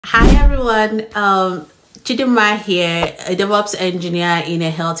Hi everyone, Chidima here, a DevOps engineer in a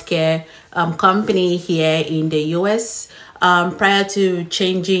healthcare company here in the US. Prior to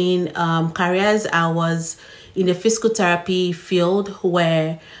changing careers, I was in the physical therapy field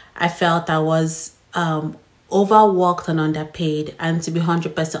where I felt I was overworked and underpaid. And to be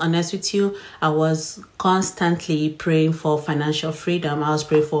 100% honest with you, I was constantly praying for financial freedom. I was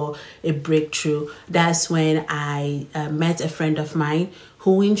praying for a breakthrough. That's when I met a friend of mine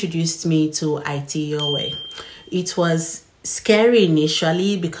who introduced me to IT Your Way. It was scary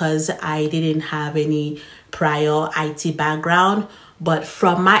initially because I didn't have any prior IT background, but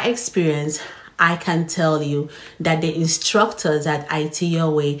from my experience, I can tell you that the instructors at IT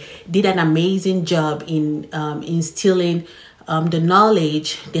Your Way did an amazing job in instilling the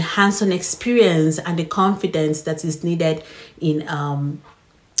knowledge, the hands-on experience, and the confidence that is needed in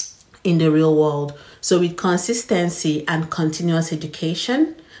the real world. So with consistency and continuous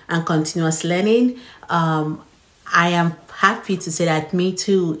education and continuous learning, I am happy to say that Me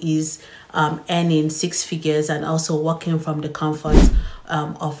Too is earning six figures and also working from the comfort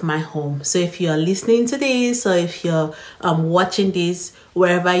of my home. So if you're listening to this, or if you're watching this,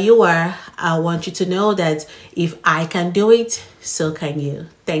 wherever you are, I want you to know that if I can do it, so can you.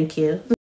 Thank you.